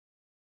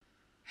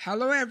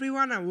Hello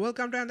everyone and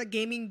welcome to another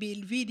gaming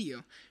build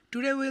video.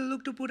 Today we'll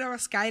look to put our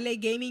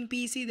Skylake gaming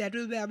PC that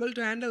will be able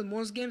to handle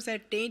most games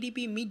at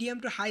 1080p medium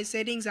to high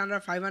settings under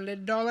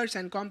 $500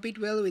 and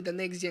compete well with the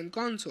next gen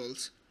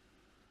consoles.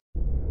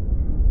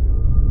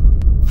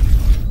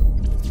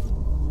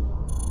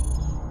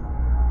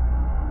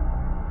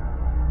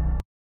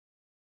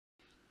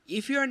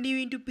 If you are new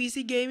into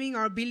PC gaming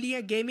or building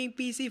a gaming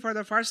PC for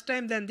the first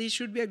time, then this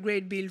should be a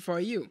great build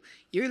for you.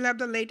 You will have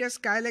the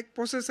latest Skylake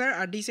processor,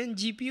 a decent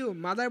GPU,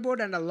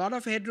 motherboard and a lot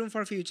of headroom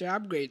for future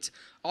upgrades.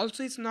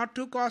 Also, it's not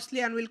too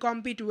costly and will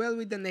compete well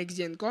with the next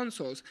gen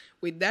consoles.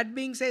 With that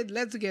being said,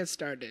 let's get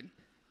started.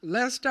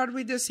 Let's start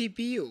with the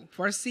CPU.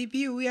 For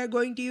CPU, we are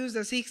going to use the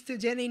 6th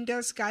gen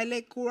Intel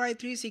Skylake Core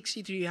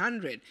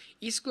i3-6300.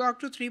 It's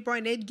clocked to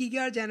 3.8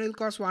 GHz and will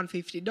cost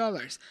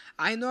 $150.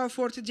 I know a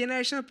 4th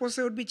generation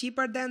processor would be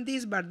cheaper than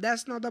this, but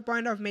that's not the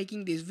point of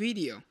making this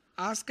video.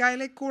 Our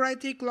Skylake Core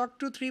i3 clocked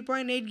to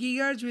 3.8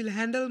 GHz will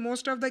handle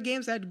most of the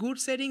games at good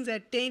settings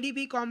at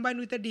 1080p combined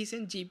with a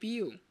decent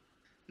GPU.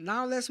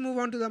 Now let's move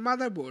on to the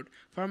motherboard.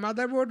 For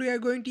motherboard, we are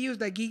going to use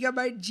the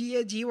Gigabyte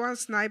GA-G1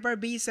 Sniper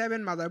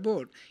B7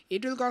 motherboard.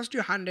 It will cost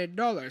you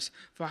 $100.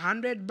 For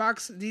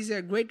 $100, this is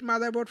a great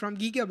motherboard from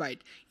Gigabyte.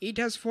 It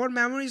has 4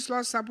 memory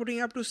slots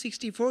supporting up to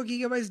 64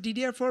 GB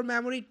DDR4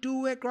 memory,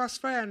 2-way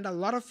crossfire and a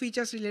lot of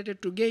features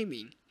related to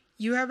gaming.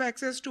 You have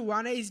access to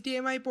 1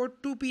 HDMI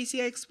port, 2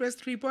 PCI Express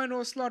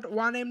 3.0 slot,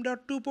 1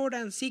 M.2 port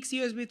and 6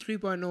 USB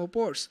 3.0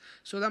 ports.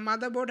 So the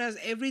motherboard has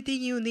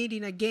everything you need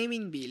in a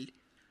gaming build.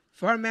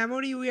 For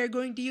memory, we are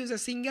going to use a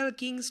single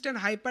Kingston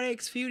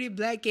HyperX Fury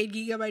Black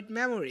 8GB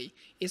memory.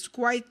 It's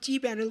quite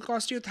cheap and will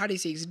cost you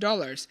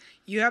 $36.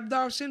 You have the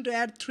option to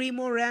add 3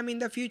 more RAM in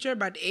the future,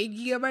 but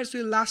 8GB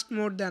will last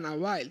more than a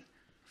while.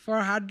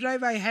 For hard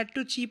drive, I had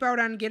to cheap out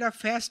and get a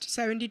fast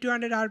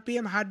 7200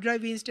 RPM hard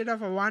drive instead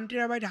of a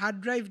 1TB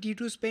hard drive due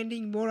to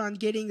spending more on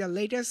getting the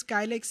latest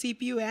Skylake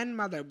CPU and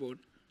motherboard.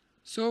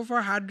 So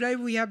for hard drive,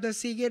 we have the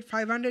Seagate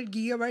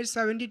 500GB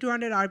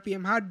 7200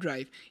 RPM hard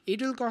drive. It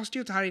will cost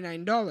you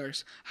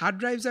 $39. Hard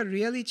drives are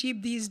really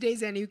cheap these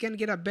days and you can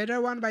get a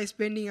better one by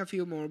spending a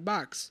few more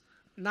bucks.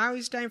 Now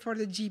it's time for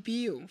the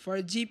GPU.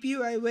 For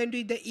GPU, I went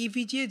with the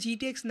EVGA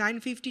GTX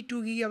 950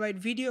 2GB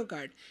video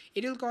card.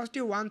 It will cost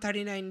you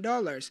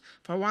 $139.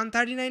 For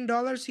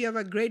 $139, you have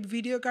a great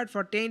video card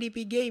for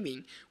 1080p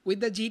gaming. With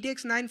the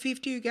GTX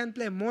 950, you can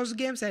play most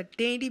games at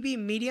 1080p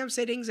medium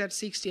settings at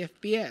 60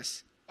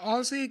 FPS.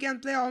 Also, you can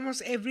play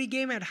almost every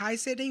game at high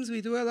settings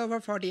with well over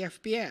 40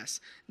 FPS.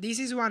 This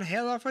is one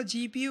hell of a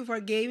GPU for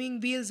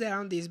gaming builds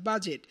around this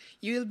budget.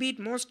 You will beat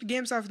most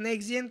games of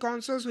next-gen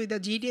consoles with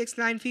the GTX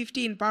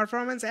 950 in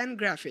performance and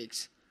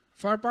graphics.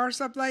 For power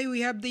supply,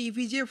 we have the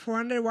EVGA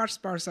 400 watts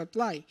power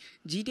supply.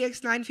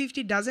 GTX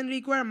 950 doesn't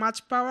require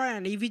much power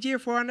and EVGA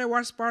 400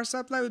 watts power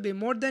supply will be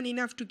more than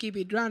enough to keep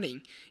it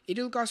running. It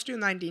will cost you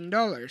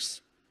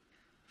 $19.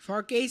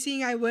 For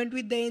casing, I went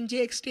with the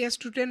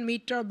NGXTS210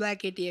 Mid-Tower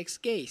Black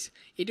ATX case.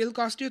 It will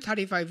cost you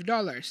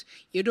 $35.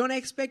 You don't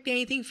expect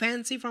anything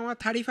fancy from a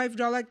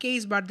 $35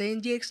 case, but the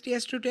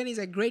NGXTS210 is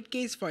a great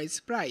case for its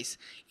price.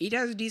 It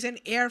has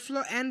decent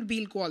airflow and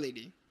build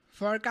quality.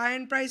 For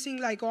current pricing,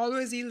 like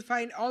always, you'll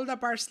find all the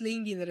parts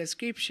linked in the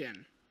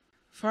description.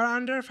 For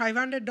under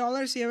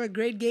 $500, you have a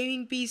great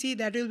gaming PC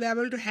that will be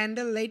able to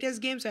handle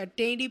latest games at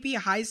 1080p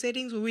high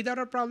settings without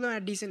a problem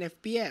at decent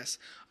FPS.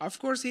 Of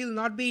course, you'll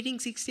not be hitting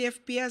 60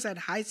 FPS at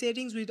high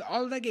settings with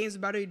all the games,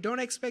 but we don't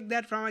expect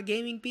that from a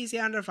gaming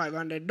PC under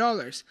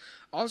 $500.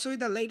 Also,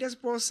 with the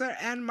latest processor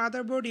and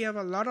motherboard, you have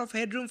a lot of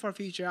headroom for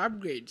future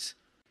upgrades.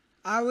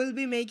 I will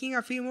be making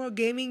a few more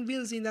gaming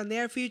builds in the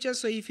near future,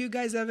 so if you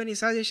guys have any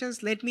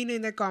suggestions, let me know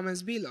in the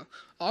comments below.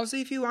 Also,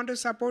 if you want to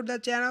support the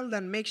channel,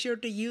 then make sure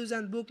to use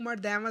and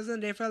bookmark the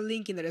Amazon referral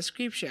link in the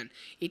description.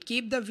 It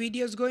keeps the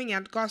videos going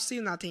and costs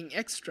you nothing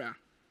extra.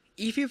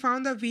 If you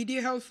found the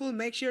video helpful,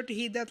 make sure to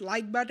hit that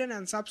like button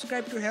and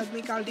subscribe to help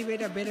me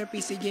cultivate a better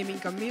PC gaming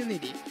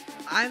community.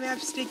 I'm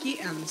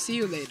AbsTechie and see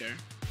you later.